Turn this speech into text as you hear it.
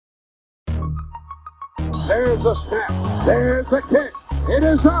There's a snap. There's the kick. It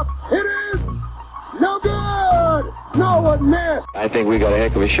is up. It is no good. No one missed. I think we got a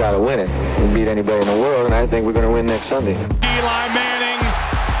heck of a shot of winning. We beat anybody in the world, and I think we're going to win next Sunday. Eli Manning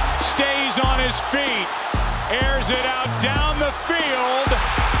stays on his feet, airs it out down the field.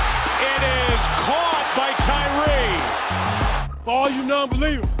 It is caught by Tyree. For all you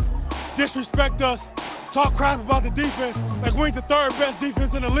non-believers, disrespect us, talk crap about the defense like we ain't the third best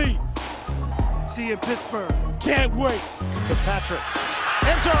defense in the league. See you in Pittsburgh. Can't wait. Fitzpatrick.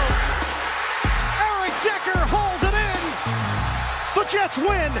 End zone. Eric Decker holds it in. The Jets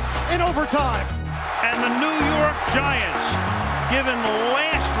win in overtime. And the New York Giants, given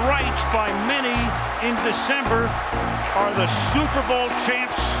last rites by many in December, are the Super Bowl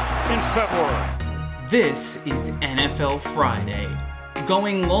champs in February. This is NFL Friday,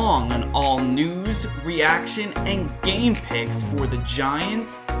 going long on all news, reaction, and game picks for the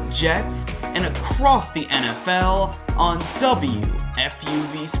Giants, Jets, and across the NFL on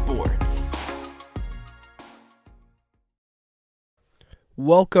WFUV Sports.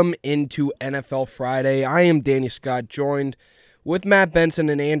 Welcome into NFL Friday. I am Danny Scott, joined with Matt Benson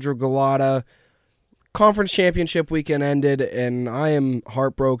and Andrew Galata. Conference championship weekend ended, and I am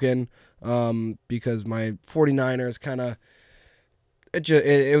heartbroken because my 49ers kind of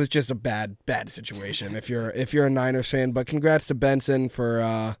it was just a bad situation if you're a Niners fan. But congrats to Benson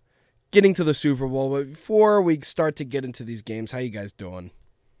for getting to the Super Bowl. But before we start to get into these games, how you guys doing?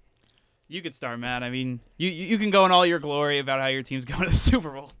 You could start, Matt. I mean, you can go in all your glory about how your team's going to the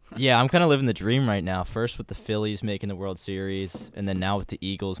Super Bowl. Yeah, I'm kind of living the dream right now. First with the Phillies making the World Series, and then now with the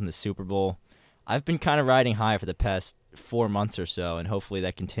Eagles in the Super Bowl. I've been kind of riding high for the past 4 months or so, and hopefully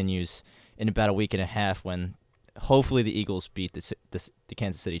that continues in about a week and a half when hopefully the Eagles beat the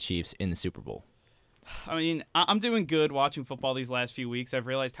Kansas City Chiefs in the Super Bowl. I mean, I'm doing good watching football these last few weeks. I've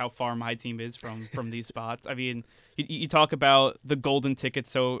realized how far my team is from these spots. I mean, you talk about the golden ticket,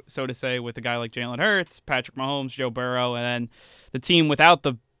 so to say, with a guy like Jalen Hurts, Patrick Mahomes, Joe Burrow, and then the team without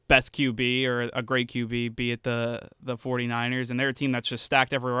the best QB or a great QB, be it the 49ers, and they're a team that's just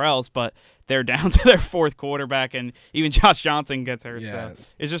stacked everywhere else, but they're down to their fourth quarterback, and even Josh Johnson gets hurt. Yeah. So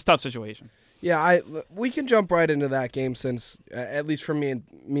it's just a tough situation. Yeah, we can jump right into that game since, at least for me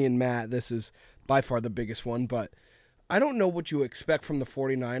and Matt, this is by far the biggest one, but I don't know what you expect from the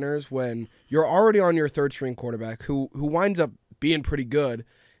 49ers when you're already on your third-string quarterback who winds up being pretty good,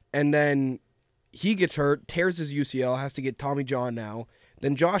 and then he gets hurt, tears his UCL, has to get Tommy John now.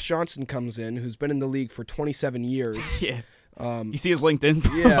 Then Josh Johnson comes in, who's been in the league for 27 years. Yeah. You see his LinkedIn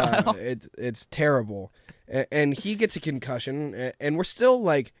profile. Yeah, it's terrible. And he gets a concussion, and we're still,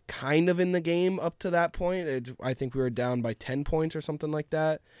 like, kind of in the game up to that point. I think we were down by 10 points or something like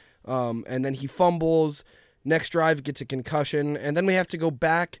that. And then he fumbles. Next drive gets a concussion, and then we have to go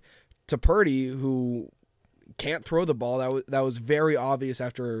back to Purdy, who can't throw the ball. That was very obvious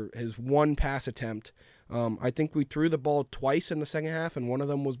after his one pass attempt. I think we threw the ball twice in the second half, and one of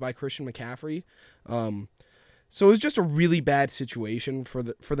them was by Christian McCaffrey. So it was just a really bad situation for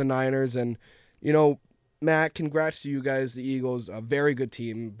the Niners. And, you know, Matt, congrats to you guys, the Eagles. A very good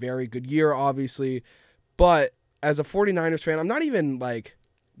team, very good year, obviously. But as a 49ers fan, I'm not even, like,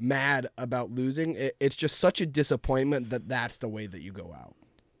 mad about losing. It's just such a disappointment that that's the way that you go out.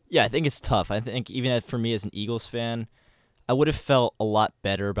 Yeah, I think it's tough. I think even for me as an Eagles fan, I would have felt a lot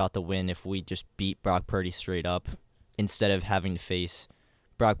better about the win if we just beat Brock Purdy straight up instead of having to face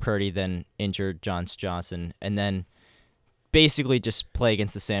Brock Purdy, then injured Josh Johnson, and then basically just play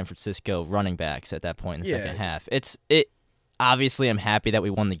against the San Francisco running backs at that point in the second half. Obviously, I'm happy that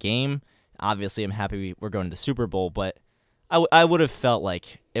we won the game. Obviously, I'm happy we're going to the Super Bowl, but I would have felt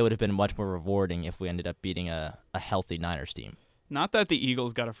like it would have been much more rewarding if we ended up beating a healthy Niners team. Not that the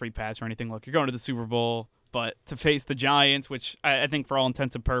Eagles got a free pass or anything. Look, you're going to the Super Bowl, but to face the Giants, which I think for all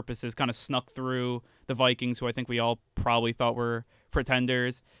intents and purposes kind of snuck through the Vikings, who I think we all probably thought were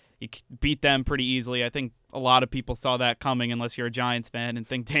pretenders, you beat them pretty easily. I think a lot of people saw that coming unless you're a Giants fan and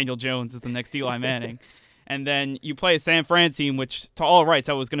think Daniel Jones is the next Eli Manning. And then you play a San Fran team, which to all rights,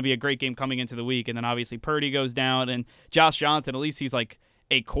 that was going to be a great game coming into the week. And then obviously Purdy goes down, and Josh Johnson, at least he's like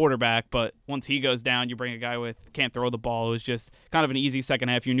a quarterback. But once he goes down, you bring a guy with can't throw the ball. It was just kind of an easy second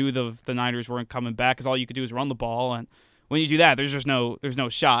half. You knew the Niners weren't coming back because all you could do is run the ball. And when you do that, there's no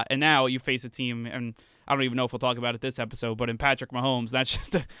shot. And now you face a team, and I don't even know if we'll talk about it this episode, but in Patrick Mahomes, that's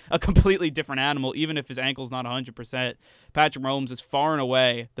just a completely different animal. Even if his ankle's not 100%, Patrick Mahomes is far and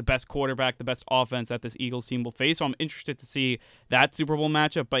away the best quarterback, the best offense that this Eagles team will face. So I'm interested to see that Super Bowl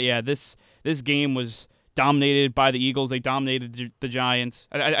matchup. But yeah, this game was dominated by the Eagles. They dominated the Giants.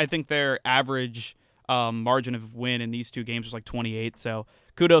 I think their average margin of win in these two games was like 28. So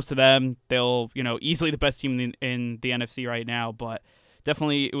kudos to them. They'll, easily the best team in the NFC right now, but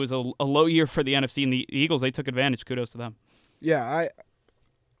definitely it was a low year for the NFC, and the Eagles, they took advantage. Kudos to them. Yeah,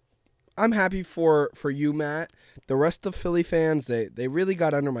 I'm happy for you, Matt. The rest of Philly fans, they really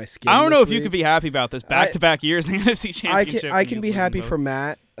got under my skin. I don't know if week. you could be happy about this back-to-back years in the NFC Championship. I can be happy for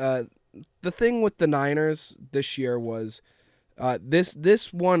Matt. The thing with the Niners this year was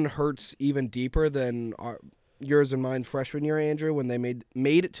this one hurts even deeper than yours and mine freshman year, Andrew, when they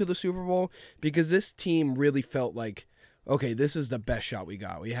made it to the Super Bowl, because this team really felt like, okay, this is the best shot we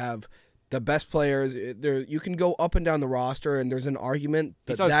got. We have the best players. You can go up and down the roster, and there's an argument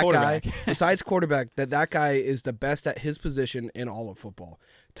that guy, besides quarterback, that guy is the best at his position in all of football.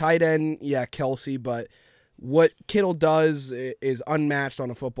 Tight end, yeah, Kelsey, but what Kittle does is unmatched on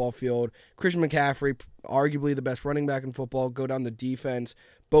a football field. Christian McCaffrey, arguably the best running back in football. Go down the defense.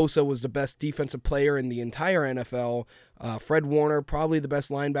 Bosa was the best defensive player in the entire NFL. Fred Warner, probably the best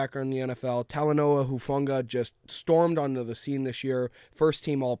linebacker in the NFL. Talanoa Hufanga just stormed onto the scene this year. First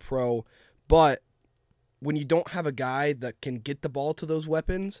team All-Pro. But when you don't have a guy that can get the ball to those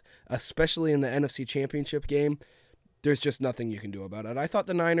weapons, especially in the NFC Championship game, there's just nothing you can do about it. I thought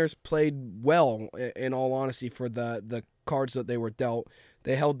the Niners played well, in all honesty, for the cards that they were dealt.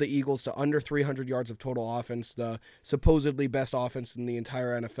 They held the Eagles to under 300 yards of total offense, the supposedly best offense in the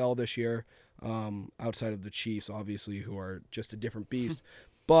entire NFL this year, outside of the Chiefs, obviously, who are just a different beast.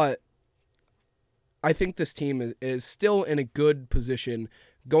 But I think this team is still in a good position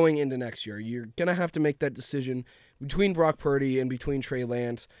going into next year. You're going to have to make that decision between Brock Purdy and between Trey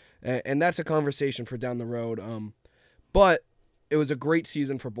Lance, and that's a conversation for down the road. But it was a great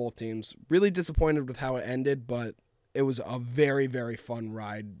season for both teams. Really disappointed with how it ended, but it was a very, very fun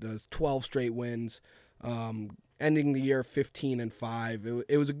ride. Those 12 straight wins, ending the year 15-5.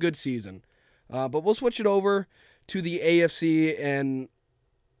 It was a good season. But we'll switch it over to the AFC, and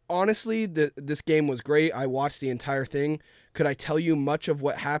honestly, this game was great. I watched the entire thing. Could I tell you much of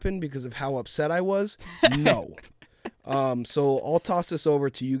what happened because of how upset I was? No. So I'll toss this over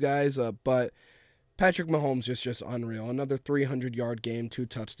to you guys, but Patrick Mahomes is just unreal. Another 300-yard game, 2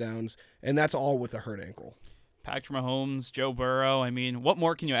 touchdowns, and that's all with a hurt ankle. Patrick Mahomes, Joe Burrow. I mean, what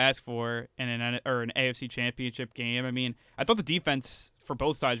more can you ask for in an AFC Championship game? I mean, I thought the defense for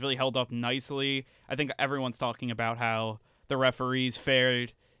both sides really held up nicely. I think everyone's talking about how the referees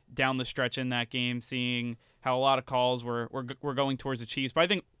fared down the stretch in that game, seeing how a lot of calls were going towards the Chiefs. But I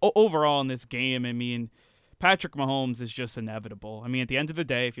think overall in this game, I mean, Patrick Mahomes is just inevitable. I mean, at the end of the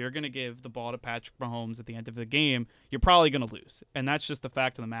day, if you're going to give the ball to Patrick Mahomes at the end of the game, you're probably going to lose. And that's just the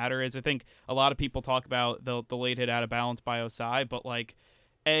fact of the matter. Is I think a lot of people talk about the late hit out of balance by Osai, but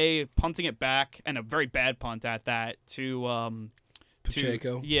punting it back, and a very bad punt at that, to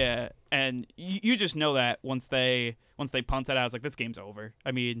Pacheco. Yeah, and you just know that once they punt it out, I was like, this game's over.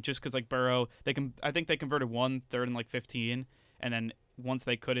 I mean, just because Burrow, I think they converted 1 third and 15, and then once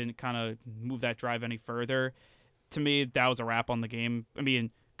they couldn't kind of move that drive any further, to me, that was a wrap on the game. I mean,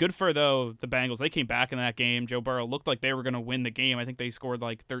 good for, the Bengals. They came back in that game. Joe Burrow looked like they were going to win the game. I think they scored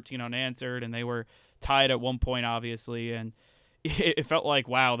 13 unanswered, and they were tied at one point, obviously. And it felt like,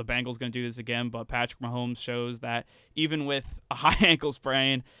 wow, the Bengals going to do this again. But Patrick Mahomes shows that even with a high ankle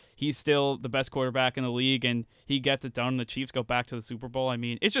sprain, he's still the best quarterback in the league, and he gets it done. The Chiefs go back to the Super Bowl. I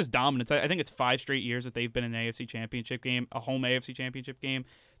mean, it's just dominance. I think it's 5 straight years that they've been in an AFC Championship game, a home AFC Championship game.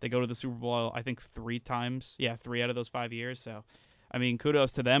 They go to the Super Bowl, I think, 3 times. Yeah, 3 out of those 5 years. So, I mean,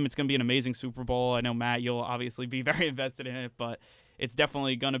 kudos to them. It's going to be an amazing Super Bowl. I know, Matt, you'll obviously be very invested in it, but it's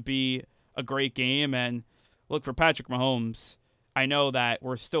definitely going to be a great game. And look, for Patrick Mahomes, I know that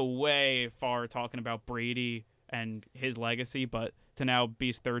we're still way far talking about Brady and his legacy, but to now be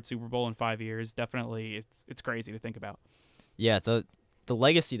his 3rd Super Bowl in 5 years, definitely it's crazy to think about. Yeah, the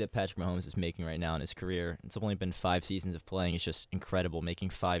legacy that Patrick Mahomes is making right now in his career, it's only been 5 seasons of playing, it's just incredible,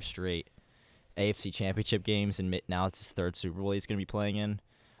 making 5 straight AFC Championship games, and now it's his 3rd Super Bowl he's going to be playing in.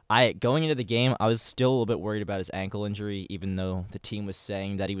 Going into the game, I was still a little bit worried about his ankle injury, even though the team was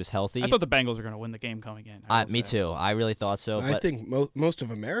saying that he was healthy. I thought the Bengals were going to win the game coming in. Me too. I really thought so. I think most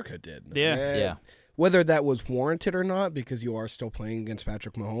of America did. Yeah. Whether that was warranted or not, because you are still playing against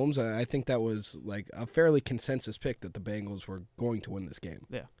Patrick Mahomes, I think that was a fairly consensus pick that the Bengals were going to win this game.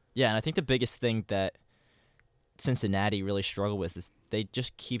 Yeah. Yeah, and I think the biggest thing that Cincinnati really struggled with is they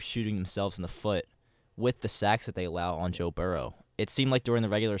just keep shooting themselves in the foot with the sacks that they allow on Joe Burrow. It seemed like during the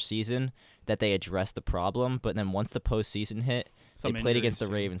regular season that they addressed the problem, but then once the postseason hit, they played against the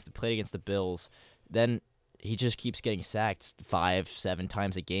Ravens, they played against the Bills, then he just keeps getting sacked 5-7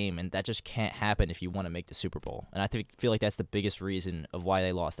 times a game, and that just can't happen if you want to make the Super Bowl. And I feel like that's the biggest reason of why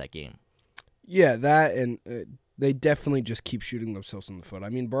they lost that game. Yeah, that and they definitely just keep shooting themselves in the foot. I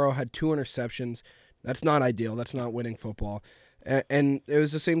mean, Burrow had 2 interceptions. That's not ideal. That's not winning football. And it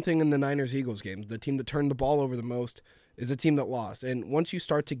was the same thing in the Niners-Eagles game. The team that turned the ball over the most is the team that lost. And once you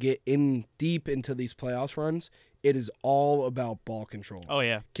start to get in deep into these playoffs runs, it is all about ball control. Oh,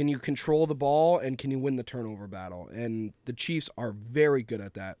 yeah. Can you control the ball, and can you win the turnover battle? And the Chiefs are very good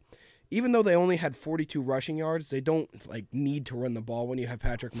at that. Even though they only had 42 rushing yards, they don't need to run the ball when you have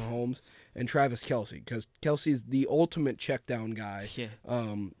Patrick Mahomes and Travis Kelce, because Kelce's the ultimate check down guy.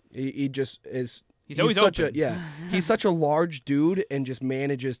 Yeah. He just is. He's always such open. He's such a large dude and just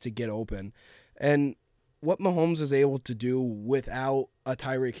manages to get open. And what Mahomes is able to do without a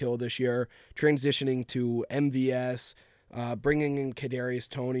Tyreek Hill this year, transitioning to MVS, bringing in Kadarius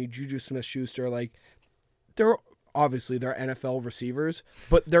Toney, Juju Smith-Schuster, they're NFL receivers,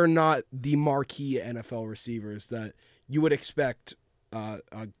 but they're not the marquee NFL receivers that you would expect a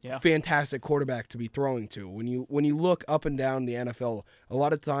fantastic quarterback to be throwing to. When you look up and down the NFL, a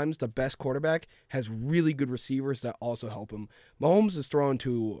lot of times the best quarterback has really good receivers that also help him. Mahomes is throwing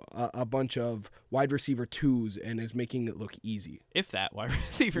to a bunch of wide receiver 2s and is making it look easy. If that wide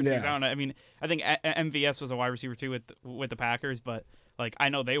receiver 2s. I don't know. I mean, I think MVS was a wide receiver 2 with the Packers, but I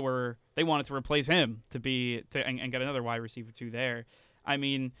know they wanted to replace him and get another wide receiver 2 there. I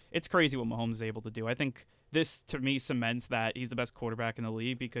mean, it's crazy what Mahomes is able to do. I think this, to me, cements that he's the best quarterback in the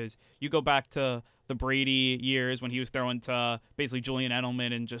league, because you go back to the Brady years when he was throwing to basically Julian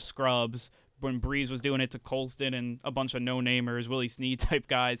Edelman and just scrubs, when Breeze was doing it to Colston and a bunch of no-namers, Willie Snead type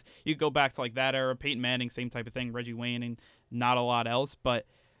guys. You go back to that era, Peyton Manning, same type of thing, Reggie Wayne, and not a lot else. But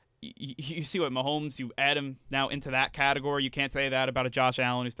you see what Mahomes, you add him now into that category. You can't say that about a Josh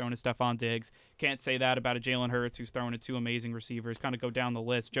Allen who's throwing to Stephon Diggs. Can't say that about a Jalen Hurts who's throwing to 2 amazing receivers. Kind of go down the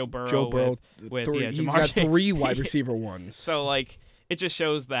list. Joe Burrow with he's got 3 wide receiver 1s. So it just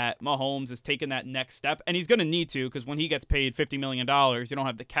shows that Mahomes is taking that next step, and he's going to need to, because when he gets paid $50 million, you don't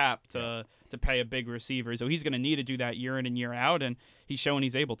have the cap to pay a big receiver. So he's going to need to do that year in and year out, and he's showing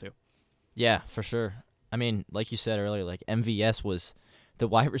he's able to. Yeah, for sure. I mean, like you said earlier, MVS was the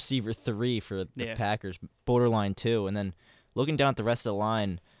wide receiver 3 for the Packers, borderline 2. And then looking down at the rest of the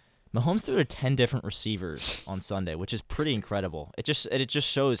line, Mahomes threw to 10 different receivers on Sunday, which is pretty incredible. It just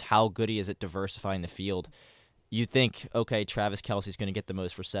shows how good he is at diversifying the field. You think, okay, Travis Kelce's going to get the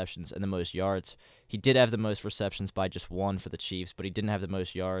most receptions and the most yards. He did have the most receptions by just 1 for the Chiefs, but he didn't have the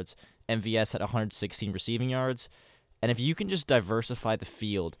most yards. MVS had 116 receiving yards. And if you can just diversify the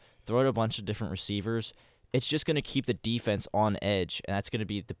field, throw to a bunch of different receivers, it's just going to keep the defense on edge, and that's going to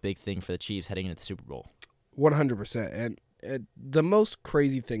be the big thing for the Chiefs heading into the Super Bowl. 100%. And the most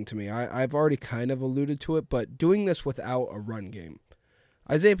crazy thing to me, I've already kind of alluded to it, but doing this without a run game.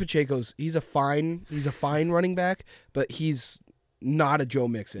 Isaiah Pacheco's he's a fine running back, but he's not a Joe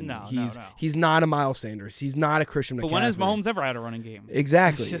Mixon. No. He's not a Miles Sanders. He's not a Christian McCaffrey. But when has Mahomes ever had a running game?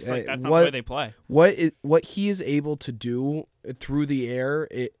 Exactly. It's just that's not the way they play. What he is able to do through the air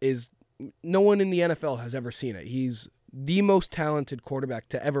is no one in the NFL has ever seen it. He's the most talented quarterback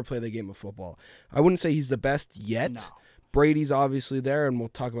to ever play the game of football. I wouldn't say he's the best yet. No. Brady's obviously there, and we'll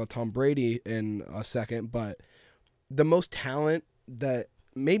talk about Tom Brady in a second, but the most talent that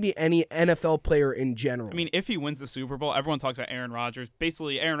maybe any NFL player in general. I mean, if he wins the Super Bowl, everyone talks about Aaron Rodgers.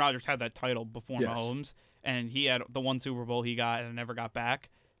 Basically, Aaron Rodgers had that title before Mahomes, and he had the one Super Bowl he got and never got back.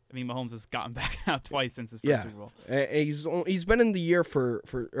 I mean, Mahomes has gotten back now twice since his first Super Bowl. He's been in the year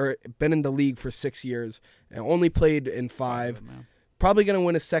been in the league for 6 years and only played in 5. Probably going to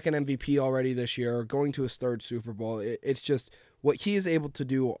win his 2nd MVP already this year, going to his 3rd Super Bowl. It's just what he is able to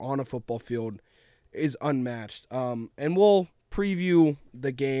do on a football field is unmatched. And we'll preview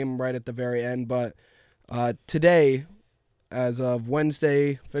the game right at the very end, but today, as of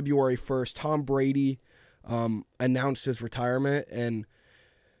Wednesday, February 1st, Tom Brady announced his retirement, and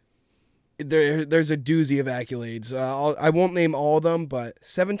there's a doozy of accolades. I won't name all of them, but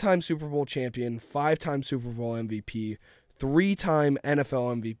 7-time Super Bowl champion, 5-time Super Bowl MVP, 3-time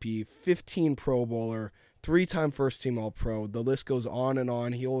NFL MVP, 15 Pro Bowler, 3-time first-team All-Pro. The list goes on and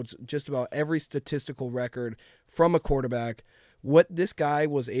on. He holds just about every statistical record from a quarterback. What this guy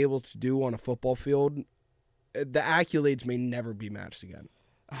was able to do on a football field, the accolades may never be matched again.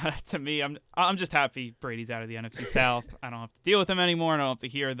 To me, I'm just happy Brady's out of the NFC South. I don't have to deal with him anymore. I don't have to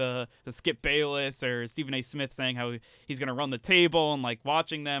hear the Skip Bayless or Stephen A. Smith saying how he's going to run the table, and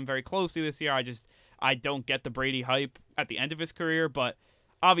watching them very closely this year. I don't get the Brady hype at the end of his career, but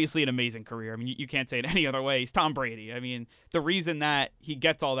obviously an amazing career. I mean, you can't say it any other way. He's Tom Brady. I mean, the reason that he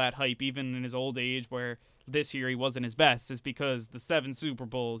gets all that hype, even in his old age, where this year he wasn't his best, is because the 7 Super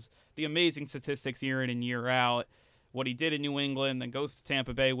Bowls, the amazing statistics year in and year out, what he did in New England, then goes to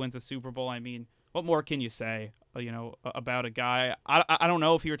Tampa Bay, wins a Super Bowl. I mean, what more can you say, about a guy? I don't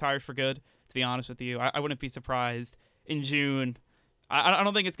know if he retires for good, to be honest with you. I wouldn't be surprised in June. I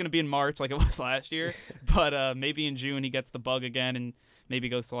don't think it's going to be in March like it was last year, but maybe in June he gets the bug again and maybe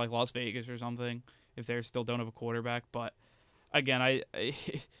goes to like Las Vegas or something if they still don't have a quarterback. But again,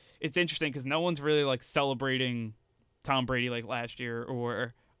 it's interesting because no one's really like celebrating Tom Brady like last year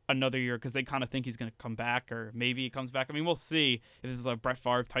or another year because they kind of think he's going to come back or maybe he comes back. I mean, we'll see if this is a Brett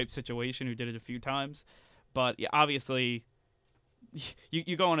Favre type situation who did it a few times. But yeah, obviously,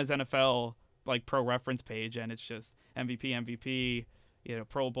 you go on his NFL like pro reference page and it's just MVP,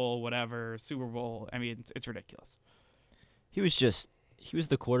 Pro Bowl, whatever, Super Bowl. I mean, it's ridiculous. He was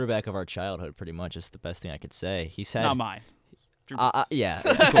the quarterback of our childhood, pretty much. Is the best thing I could say. He's had not mine. Yeah,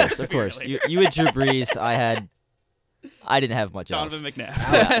 of course. You had Drew Brees. I didn't have much else. Donovan McNabb.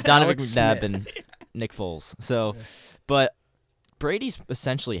 Yeah, Donovan McNabb and Nick Foles. So, but Brady's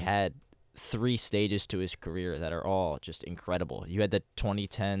essentially had 3 stages to his career that are all just incredible. You had the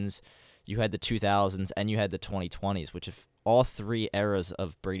 2010s, you had the 2000s, and you had the 2020s, which if all 3 eras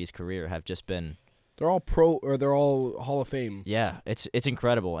of Brady's career have just been... They're all pro, or they're all Hall of Fame. Yeah, it's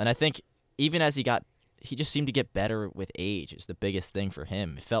incredible. And I think even as he just seemed to get better with age is the biggest thing for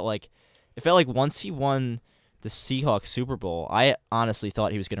him. It felt like once he won the Seahawks Super Bowl, I honestly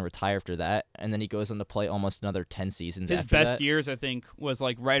thought he was going to retire after that, and then he goes on to play almost another 10 seasons his after that. His best years, I think, was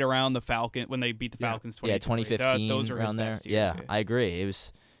like right around the Falcon when they beat the Falcons. 2015. Those were around his there. Best years, I agree. It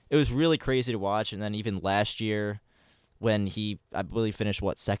was really crazy to watch, and then even last year when he, I believe, finished,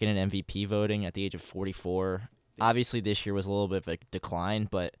 second in MVP voting at the age of 44. Obviously, this year was a little bit of a decline,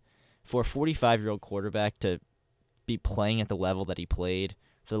 but for a 45-year-old quarterback to be playing at the level that he played,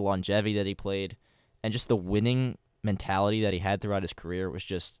 for the longevity that he played, and just the winning mentality that he had throughout his career was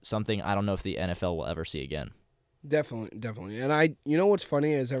just something I don't know if the NFL will ever see again. Definitely. And what's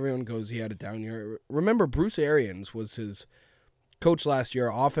funny is everyone goes, he had a down year. Remember, Bruce Arians was his coach last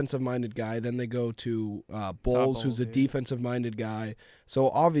year, offensive-minded guy. Then they go to Bowles, who's a defensive-minded guy. So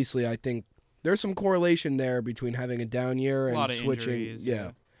obviously, I think there's some correlation there between having a down year and switching. Injuries,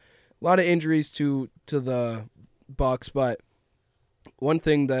 a lot of injuries to the Bucks. But one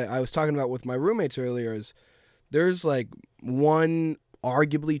thing that I was talking about with my roommates earlier is there's like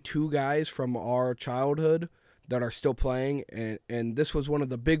arguably 2 guys from our childhood that are still playing, and this was one of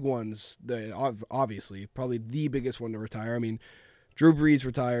the big ones. Obviously, probably the biggest one to retire. I mean, Drew Brees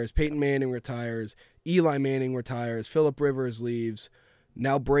retires, Peyton Manning retires, Eli Manning retires, Phillip Rivers leaves,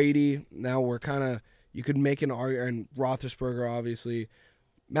 now Brady. Now we're kind of, you could make an argument, and Roethlisberger, obviously.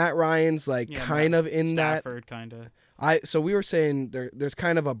 Matt Ryan's kind of in Stafford, that. kind of. So we were saying there's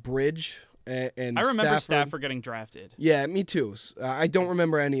kind of a bridge. And I remember Stafford getting drafted. Yeah, me too. I don't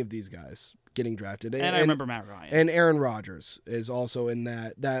remember any of these guys getting drafted. And I remember Matt Ryan. And Aaron Rodgers is also in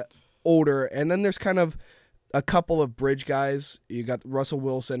that older. And then there's kind of a couple of bridge guys. You got Russell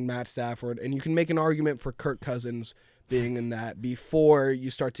Wilson, Matt Stafford, and you can make an argument for Kirk Cousins being in that before you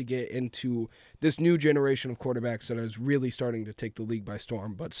start to get into this new generation of quarterbacks that is really starting to take the league by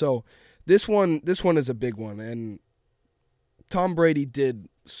storm. But so this one is a big one, and Tom Brady did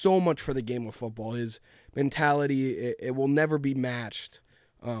so much for the game of football. His mentality, it will never be matched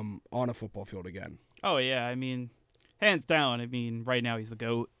on a football field again. Oh, yeah. I mean, hands down. I mean, right now he's the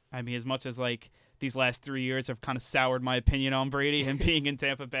GOAT. I mean, as much as these last 3 years have kind of soured my opinion on Brady, him being in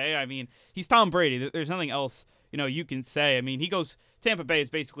Tampa Bay. I mean, he's Tom Brady. There's nothing else, you can say. I mean, Tampa Bay is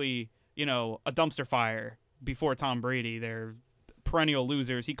basically, a dumpster fire before Tom Brady. They're perennial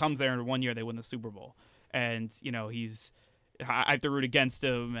losers. He comes there in 1 year, they win the Super Bowl. And, I have to root against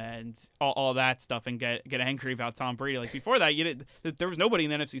him and all that stuff and get angry about Tom Brady. Before that, there was nobody in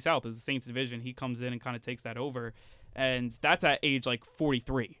the NFC South. It was the Saints division. He comes in and kind of takes that over. And that's at age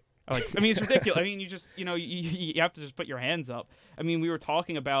 43. It's ridiculous. I mean, you just, you have to just put your hands up. I mean, we were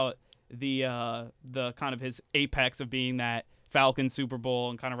talking about the kind of his apex of being that Falcon Super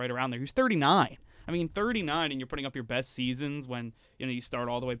Bowl and kind of right around there. He was 39. I mean, 39 and you're putting up your best seasons when, you start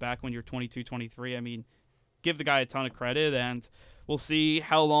all the way back when you're 22, 23. I mean, give the guy a ton of credit, and we'll see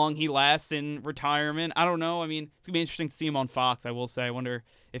how long he lasts in retirement. I don't know. I mean, it's going to be interesting to see him on Fox, I will say. I wonder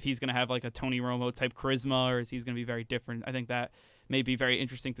if he's going to have a Tony Romo type charisma, or is he's going to be very different. I think that may be very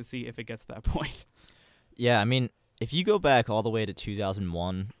interesting to see if it gets to that point. Yeah, I mean, if you go back all the way to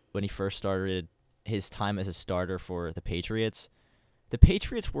 2001 when he first started his time as a starter for the Patriots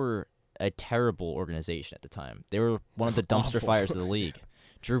were a terrible organization at the time. They were one of the dumpster fires of the league.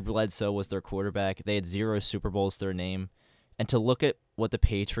 Drew Bledsoe was their quarterback. They had 0 Super Bowls to their name. And to look at what the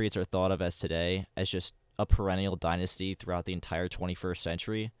Patriots are thought of as today, as just a perennial dynasty throughout the entire 21st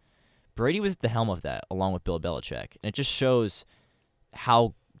century, Brady was at the helm of that, along with Bill Belichick. And it just shows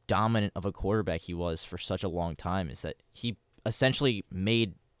how dominant of a quarterback he was for such a long time is that he essentially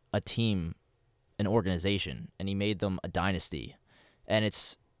made a team an organization, and he made them a dynasty. And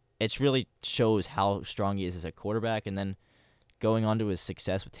it's really shows how strong he is as a quarterback. And then going on to his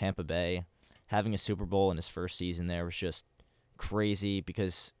success with Tampa Bay, having a Super Bowl in his first season there was just crazy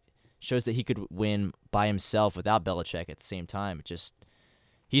because it shows that he could win by himself without Belichick at the same time.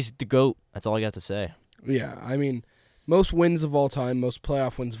 He's the GOAT. That's all I got to say. Yeah, I mean, most wins of all time, most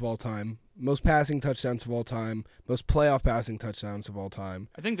playoff wins of all time, most passing touchdowns of all time, most playoff passing touchdowns of all time.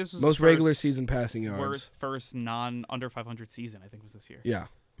 I think this was most his regular first, season passing yards. First non-under 500 season, I think, was this year. Yeah.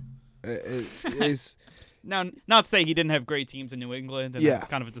 It's now, not to say he didn't have great teams in New England, and Yeah. that's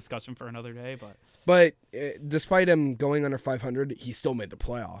kind of a discussion for another day, but despite him going under 500, he still made the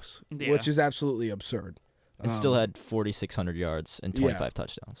playoffs, which is absolutely absurd. And still had 4,600 yards and 25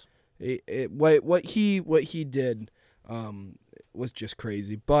 touchdowns. What he did was just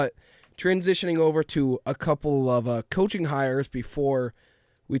crazy. But transitioning over to a couple of coaching hires before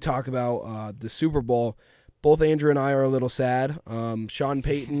we talk about the Super Bowl, both Andrew and I are a little sad. Sean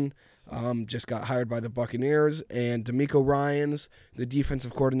Payton just got hired by the Buccaneers, and DeMeco Ryans, the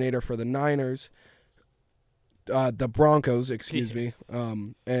defensive coordinator for the Niners, the Broncos, excuse me,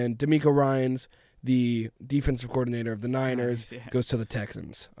 and DeMeco Ryans, the defensive coordinator of the Niners, goes to the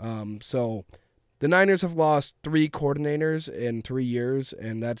Texans. So the Niners have lost 3 coordinators in 3 years,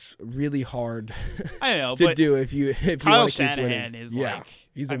 and that's really hard I know, to but do if you Kyle want to keep Shanahan winning. is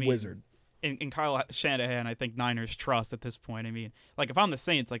he's a wizard. In Kyle Shanahan, I think Niners trust at this point. I mean, like if I'm the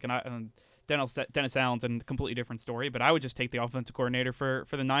Saints, like Dennis Allen's a completely different story, but I would just take the offensive coordinator for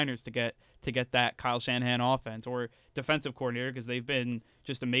the Niners to get that Kyle Shanahan offense, or defensive coordinator, because they've been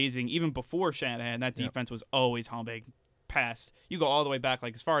just amazing even before Shanahan. That defense was always humming. Past you go all the way back,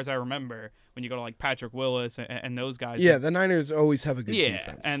 like as far as I remember, when you go to like Patrick Willis and those guys. Yeah, the Niners always have a good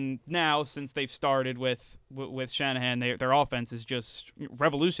defense. And now since they've started with Shanahan, their offense is just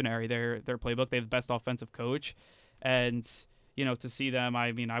revolutionary. Their playbook, they have the best offensive coach, and to see them,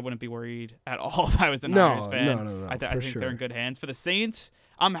 I mean, I wouldn't be worried at all if I was a Niners fan. No. I think they're in good hands. For the Saints,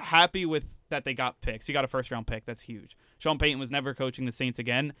 I'm happy with that they got picks. You got a first-round pick. That's huge. Sean Payton was never coaching the Saints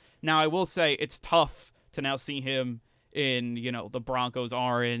again. Now, I will say it's tough to now see him in, the Broncos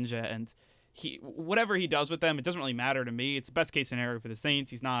orange, and whatever he does with them, it doesn't really matter to me. It's the best-case scenario for the Saints.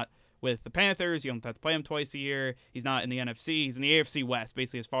 He's not with the Panthers. You don't have to play him twice a year. He's not in the NFC. He's in the AFC West,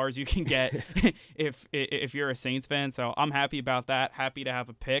 basically as far as you can get if you're a Saints fan. So I'm happy about that. Happy to have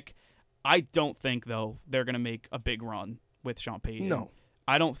a pick. I don't think, though, they're going to make a big run with Sean Payton. No.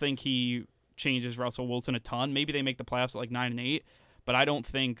 I don't think he changes Russell Wilson a ton. Maybe they make the playoffs at like 9-8, but I don't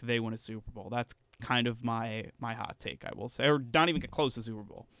think they win a Super Bowl. That's kind of my hot take, I will say, or not even get close to Super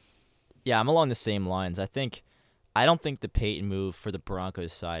Bowl. Yeah, I'm along the same lines. I don't think the Peyton move for the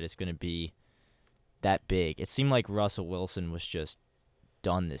Broncos side is going to be that big. It seemed like Russell Wilson was just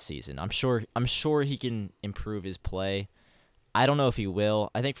done this season. I'm sure he can improve his play. I don't know if he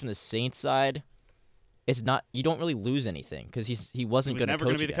will. I think from the Saints side, it's not. You don't really lose anything because he wasn't going to never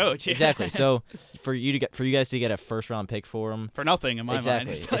going to be the coach. Yeah. Exactly. So for you guys to get a first-round pick for him for nothing in my mind.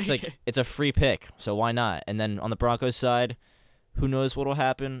 Exactly. It's a free pick. So why not? And then on the Broncos side, who knows what will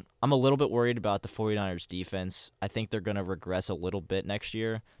happen? I'm a little bit worried about the 49ers defense. I think they're going to regress a little bit next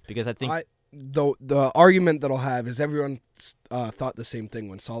year because I think the argument that I'll have is everyone thought the same thing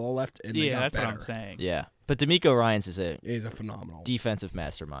when Saleh left, and they got that's better. what I'm saying. Yeah, but DeMeco Ryans is a phenomenal defensive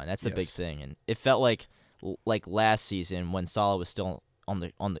mastermind. That's the big thing, and it felt like last season when Saleh was still on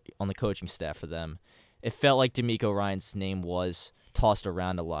the coaching staff for them. It felt like DeMeco Ryans' name was tossed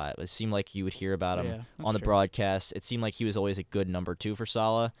around a lot. It seemed like you would hear about him on the broadcast. It seemed like he was always a good number 2 for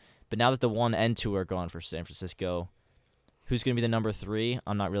Saleh. But now that the 1 and 2 are gone for San Francisco, who's going to be the number 3?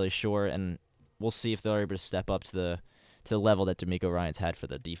 I'm not really sure, and we'll see if they're able to step up to the level that DeMeco Ryans had for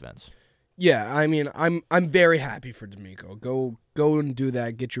the defense. Yeah, I mean, I'm very happy for DeMeco. Go and do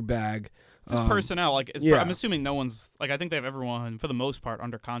that. Get your bag. It's his personnel. I'm assuming no one's I think they have everyone for the most part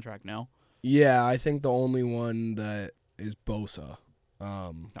under contract now. Yeah, I think the only one that is Bosa.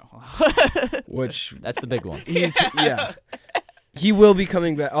 Which that's the big one. He will be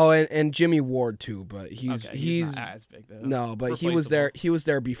coming back. Oh, and Jimmy Ward too, but he's not as big though. No, but he was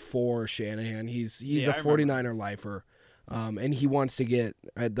there before Shanahan. He's a 49er lifer. And he wants to get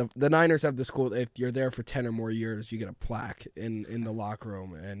the Niners have this quote: if you're there for 10 or more years, you get a plaque in the locker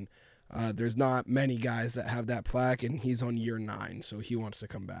room, and there's not many guys that have that plaque, and he's on year 9, so he wants to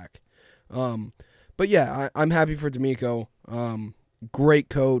come back. But yeah, I'm happy for DeMeco. Great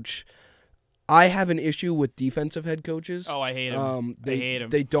coach. I have an issue with defensive head coaches. Oh, I hate him. I hate him.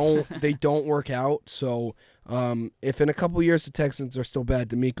 They don't work out. So if in a couple years the Texans are still bad,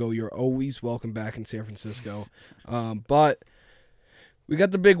 D'Amico, you're always welcome back in San Francisco. But we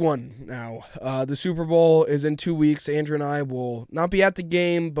got the big one now. The Super Bowl is in 2 weeks. Andrew and I will not be at the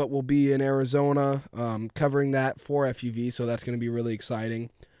game, but we'll be in Arizona covering that for FUV, so that's going to be really exciting.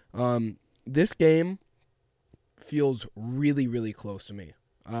 This game feels really, really close to me.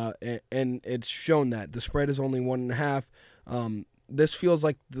 And it's shown that. The spread is only 1.5. This feels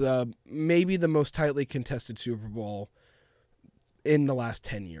like maybe the most tightly contested Super Bowl in the last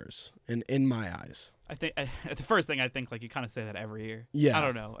 10 years, in my eyes. I think the first thing I think, like, you kind of say that every year. Yeah. I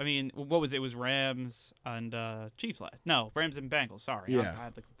don't know. I mean, what was it? It was Rams and Chiefs last. No, Rams and Bengals. Sorry.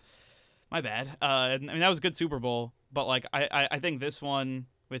 Yeah. My bad. I mean, that was a good Super Bowl, but like I think this one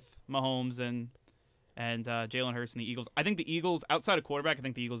with Mahomes and Jalen Hurts and the Eagles. I think the Eagles, outside of quarterback, I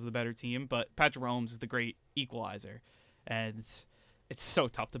think the Eagles are the better team, but Patrick Mahomes is the great equalizer. And it's so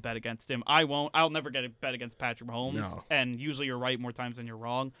tough to bet against him. I'll never get a bet against Patrick Mahomes. No. And usually you're right more times than you're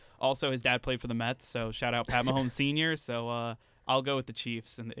wrong. Also, his dad played for the Mets, so shout out Pat Mahomes Sr. So I'll go with the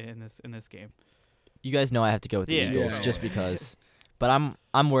Chiefs in this game. You guys know I have to go with the Eagles just because. But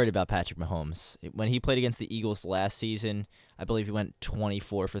I'm worried about Patrick Mahomes. When he played against the Eagles last season, I believe he went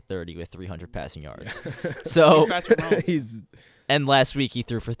 24 for 30 with 300 passing yards. So and last week he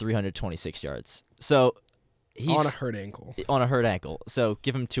threw for 326 yards. So he's on a hurt ankle. On a hurt ankle. So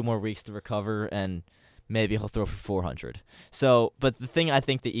give him 2 more weeks to recover, and maybe he'll throw for 400. So, but the thing I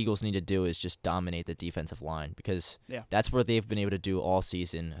think the Eagles need to do is just dominate the defensive line, because that's what they've been able to do all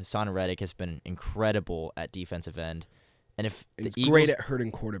season. Hassan Reddick has been incredible at defensive end. And if he's the Eagles, great at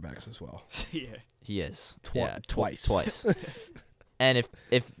hurting quarterbacks as well. Yeah, he is. Twice. And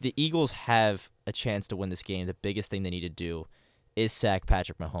if the Eagles have a chance to win this game, the biggest thing they need to do is sack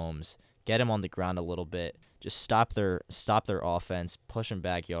Patrick Mahomes, get him on the ground a little bit, just stop their offense, push him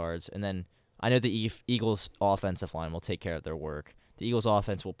back yards, and then I know the Eagles' offensive line will take care of their work. The Eagles'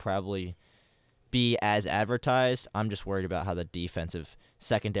 offense will probably be as advertised. I'm just worried about how the defensive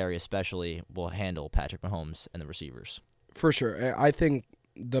secondary especially will handle Patrick Mahomes and the receivers. For sure. I think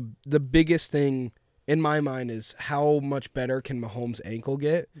the biggest thing in my mind is how much better can Mahomes' ankle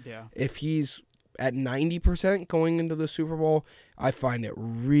get. Yeah. If he's at 90% going into the Super Bowl, I find it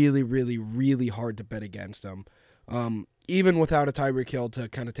really, really, really hard to bet against him. Even without a Tyreek Hill to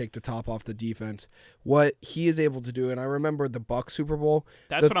kind of take the top off the defense, what he is able to do, and I remember the Bucs Super Bowl.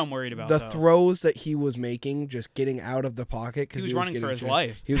 That's what I'm worried about. The throws that he was making, just getting out of the pocket, because he was running for his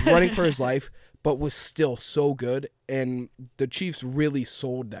life. He was running for his life, but was still so good. And the Chiefs really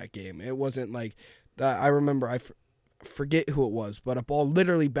sold that game. It wasn't like I remember. I forget who it was, but a ball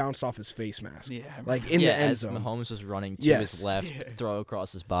literally bounced off his face mask. Yeah, like in the end as zone. Mahomes was running to his left, throw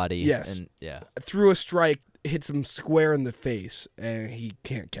across his body. Yes. And threw a strike, hits him square in the face, and he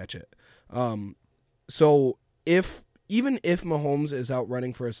can't catch it. So even if Mahomes is out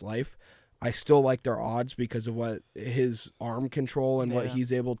running for his life, I still like their odds because of what his arm control and what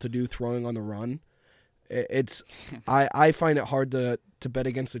he's able to do throwing on the run. It's I find it hard to bet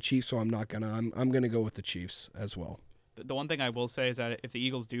against the Chiefs, so I'm gonna go with the Chiefs as well. The one thing I will say is that if the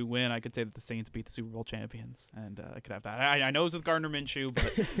Eagles do win, I could say that the Saints beat the Super Bowl champions, and I could have that. I know it's with Gardner Minshew,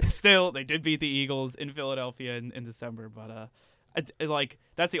 but still, they did beat the Eagles in Philadelphia in December. But it's like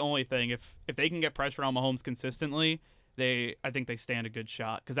that's the only thing. If they can get pressure on Mahomes consistently, I think they stand a good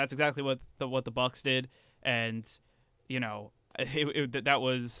shot, because that's exactly what the Bucs did. And that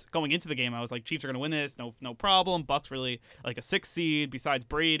was going into the game. I was like, Chiefs are gonna win this, no problem. Bucs really like a 6th seed. Besides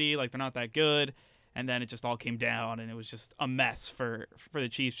Brady, like they're not that good. And then it just all came down, and it was just a mess for the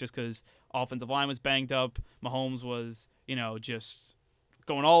Chiefs, just because offensive line was banged up. Mahomes was, just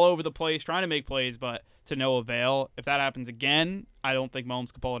going all over the place, trying to make plays, but to no avail. If that happens again, I don't think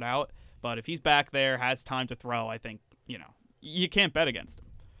Mahomes could pull it out. But if he's back there, has time to throw, I think, you can't bet against him.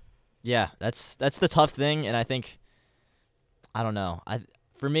 Yeah, that's the tough thing, and I think, I don't know.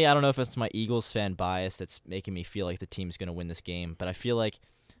 For me, I don't know if it's my Eagles fan bias that's making me feel like the team's going to win this game, but I feel like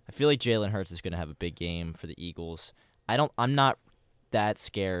Jalen Hurts is going to have a big game for the Eagles. I'm not that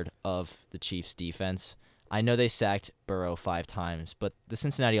scared of the Chiefs' defense. I know they sacked Burrow 5 times, but the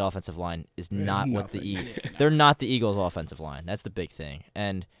Cincinnati offensive line is not what they're not the Eagles' offensive line. That's the big thing.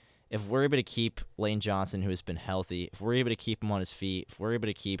 And if we're able to keep Lane Johnson, who has been healthy, if we're able to keep him on his feet, if we're able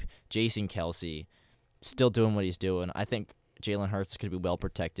to keep Jason Kelce still doing what he's doing, I think Jalen Hurts could be well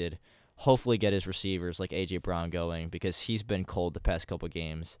protected. Hopefully get his receivers like A.J. Brown going, because he's been cold the past couple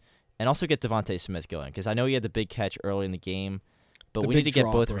games. And also get Devontae Smith going, because I know he had the big catch early in the game, but we need to get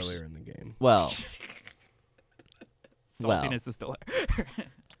both earlier in the game. Well, saltiness is still there.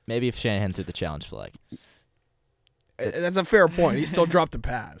 Maybe if Shanahan threw the challenge flag. That's a fair point. He still dropped the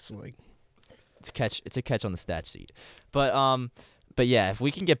pass. Like, it's a catch on the stat sheet. But yeah, if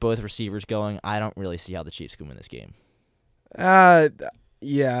we can get both receivers going, I don't really see how the Chiefs can win this game.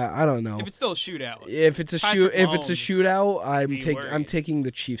 Yeah, I don't know. If it's still a shootout. If it's a shootout, I'm worried. taking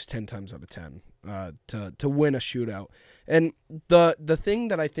the Chiefs 10 times out of 10 to win a shootout. And the thing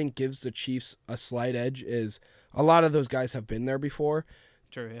that I think gives the Chiefs a slight edge is a lot of those guys have been there before.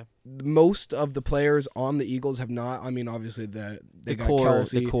 True, yeah. Most of the players on the Eagles have not. I mean, obviously they got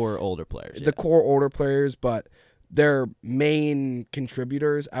Kelce, the core older players. The core older players, but their main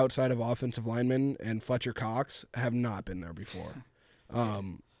contributors outside of offensive linemen and Fletcher Cox have not been there before.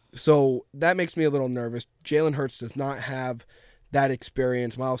 So that makes me a little nervous. Jalen Hurts does not have that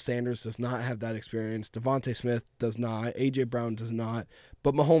experience. Miles Sanders does not have that experience. Devontae Smith does not. A.J. Brown does not.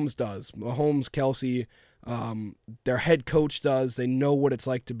 But Mahomes does. Mahomes, Kelce, their head coach does. They know what it's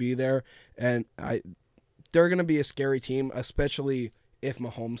like to be there. And they're going to be a scary team, especially if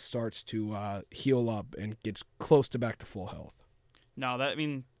Mahomes starts to heal up and gets close to back to full health. No,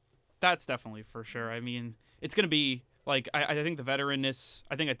 that's definitely for sure. I mean, it's going to be, like, I think the veteranness,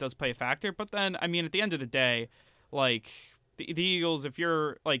 I think it does play a factor. But then, I mean, at the end of the day, like, the Eagles, if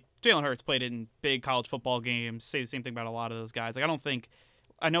you're, like, Jalen Hurts played in big college football games, say the same thing about a lot of those guys. Like,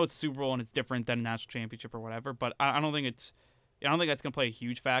 I know it's Super Bowl and it's different than a national championship or whatever, but I don't think that's going to play a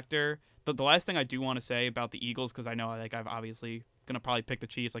huge factor. The last thing I do want to say about the Eagles, because I know, like, I've obviously going to probably pick the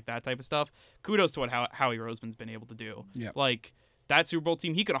Chiefs, like that type of stuff. Kudos to what Howie Roseman's been able to do. Yeah. Like, that Super Bowl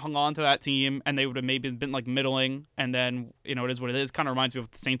team, he could have hung on to that team, and they would have maybe been, like, middling, and then, it is what it is. Kind of reminds me of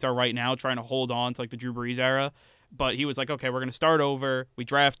what the Saints are right now, trying to hold on to, like, the Drew Brees era. But he was like, okay, we're going to start over. We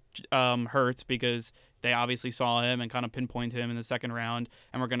draft Hurts because they obviously saw him and kind of pinpointed him in the second round,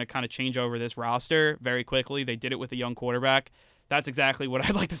 and we're going to kind of change over this roster very quickly. They did it with a young quarterback. That's exactly what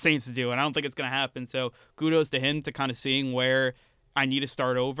I'd like the Saints to do, and I don't think it's going to happen. So kudos to him to kind of seeing where I need to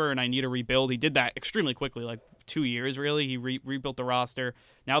start over and I need to rebuild. He did that extremely quickly, like 2 years, really. He rebuilt the roster.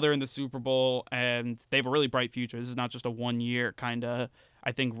 Now they're in the Super Bowl, and they have a really bright future. This is not just a one-year kind of,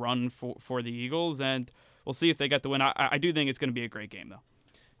 I think, run for the Eagles, and we'll see if they get the win. I do think it's going to be a great game, though.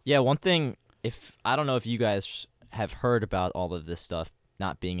 Yeah, one thing, I don't know if you guys have heard about all of this stuff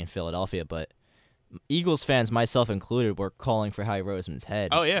not being in Philadelphia, but Eagles fans, myself included, were calling for Howie Roseman's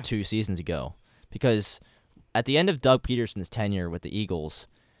head 2 seasons ago. Because at the end of Doug Peterson's tenure with the Eagles,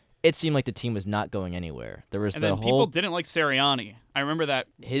 it seemed like the team was not going anywhere. There was people didn't like Sirianni. I remember that.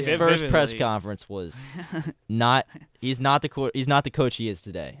 His first press conference was not. He's not the coach he is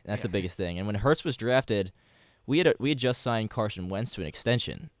today. That's the biggest thing. And when Hurts was drafted, we had just signed Carson Wentz to an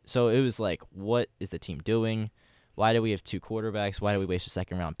extension. So it was like, what is the team doing? Why do we have 2 quarterbacks? Why do we waste a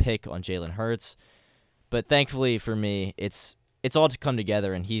second-round pick on Jalen Hurts? But thankfully for me, it's all to come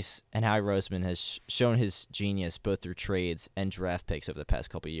together, and Howie Roseman has shown his genius both through trades and draft picks over the past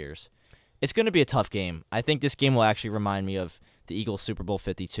couple of years. It's going to be a tough game. I think this game will actually remind me of the Eagles Super Bowl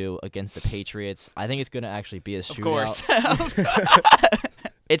 52 against the Patriots. I think it's going to actually be a shootout. Of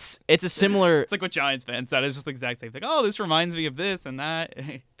course. It's a similar. It's like with Giants fans. That is just the exact same thing. Oh, this reminds me of this and that.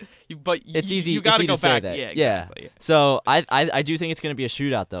 But it's easy. You got to go back. That. Yeah, exactly. Yeah. So I do think it's going to be a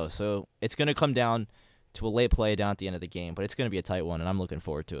shootout though. So it's going to come down to a late play down at the end of the game, but it's going to be a tight one, and I'm looking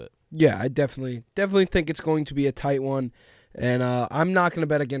forward to it. Yeah, I definitely think it's going to be a tight one, and I'm not going to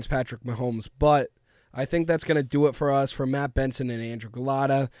bet against Patrick Mahomes, but I think that's going to do it for us. For Matt Benson and Andrew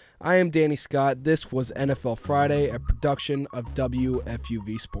Galata, I am Danny Scott. This was NFL Friday, a production of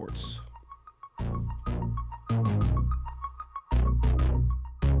WFUV Sports.